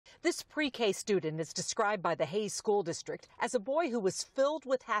This pre-K student is described by the Hayes School District as a boy who was filled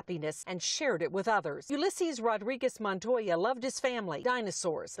with happiness and shared it with others. Ulises Rodriguez Montoya loved his family,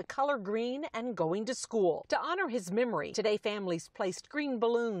 dinosaurs, the color green, and going to school. To honor his memory, today families placed green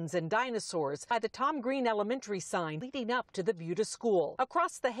balloons and dinosaurs by the Tom Green Elementary sign leading up to the view to school.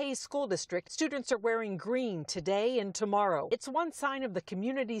 Across the Hayes School District, students are wearing green today and tomorrow. It's one sign of the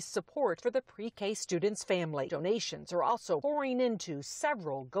community's support for the pre-K students' family. Donations are also pouring into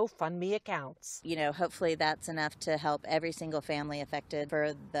several GoFundMe accounts. Hopefully that's enough to help every single family affected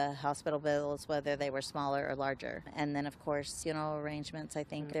for the hospital bills, whether they were smaller or larger. And then, of course, funeral arrangements, I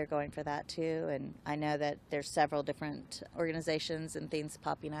think they're going for that too. And I know that there's several different organizations and things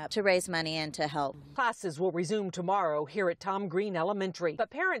popping up to raise money and to help. Classes will resume tomorrow here at Tom Green Elementary, but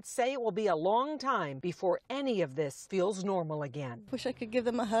parents say it will be a long time before any of this feels normal again. Wish I could give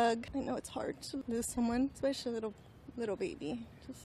them a hug. I know it's hard to lose someone, especially a little baby.